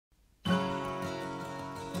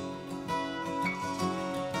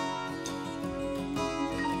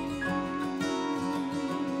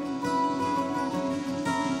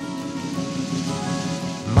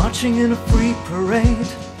marching in a free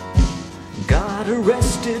parade, got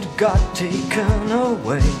arrested, got taken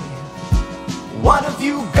away. What have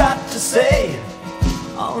you got to say?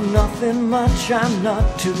 Oh, nothing much, I'm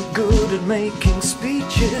not too good at making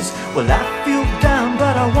speeches. Well, I feel down,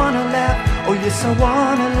 but I wanna laugh. Oh yes, I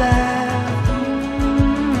wanna laugh.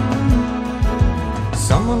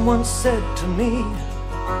 Someone once said to me,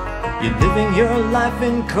 you're living your life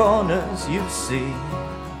in corners, you see.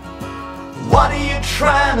 What are you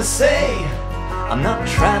trying to say? I'm not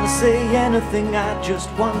trying to say anything, I just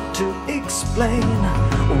want to explain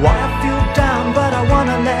why I feel down, but I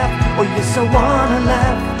wanna laugh. Oh yes, I wanna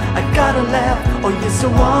laugh, I gotta laugh. Oh yes, I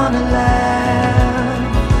wanna laugh.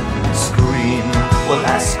 Scream, well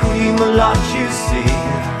I scream a lot, you see.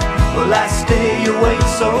 Well I stay awake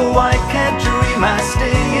so I can't dream, I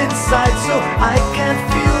stay inside so I can't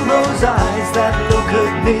feel those eyes that look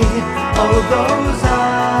at me. Oh those eyes.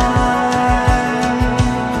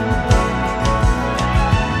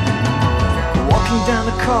 Down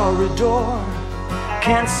the corridor,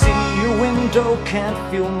 can't see your window, can't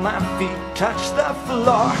feel my feet touch the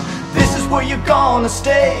floor. This is where you're gonna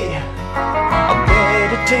stay. A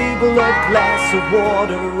bed, a table, a glass of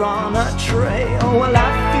water on a tray. Oh well I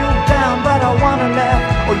feel down but I wanna laugh.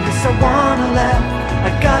 Oh yes I wanna laugh, I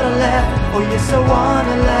gotta laugh. Oh yes I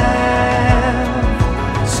wanna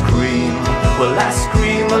laugh. Scream, well I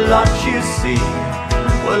scream a lot, you see.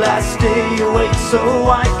 Well I stay awake so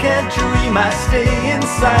I can't dream, I stay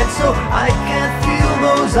inside so I can't feel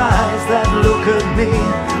those eyes that look at me.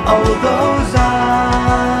 Oh those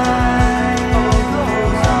eyes, oh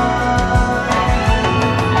those eyes.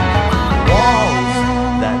 Walls,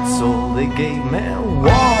 that's all they gave me.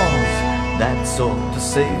 Walls, that's all to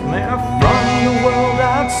save me from the world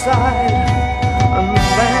outside and the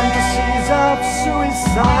fantasies of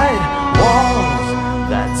suicide. Walls,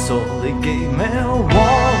 that's all they gave me.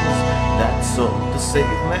 Walls, that's all to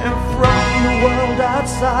save me from the world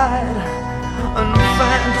outside and the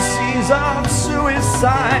fantasies of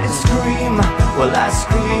suicide. Scream, well I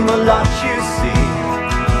scream a lot, you see.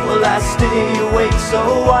 Well I stay awake so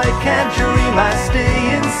I can't dream, I stay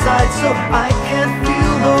inside so I can't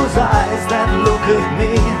feel those eyes that look at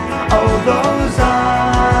me. Oh those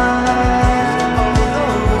eyes.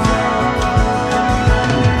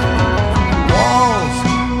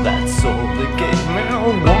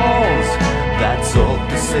 Walls, that's all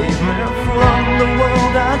to save me from the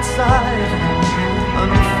world outside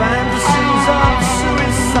and the fantasies of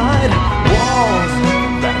suicide. Walls,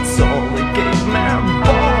 that's all they gave me.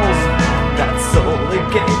 Balls, that's all they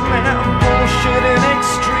gave me. Bullshit in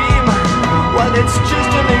extreme, well it's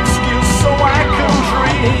just an excuse so I can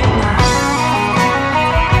dream.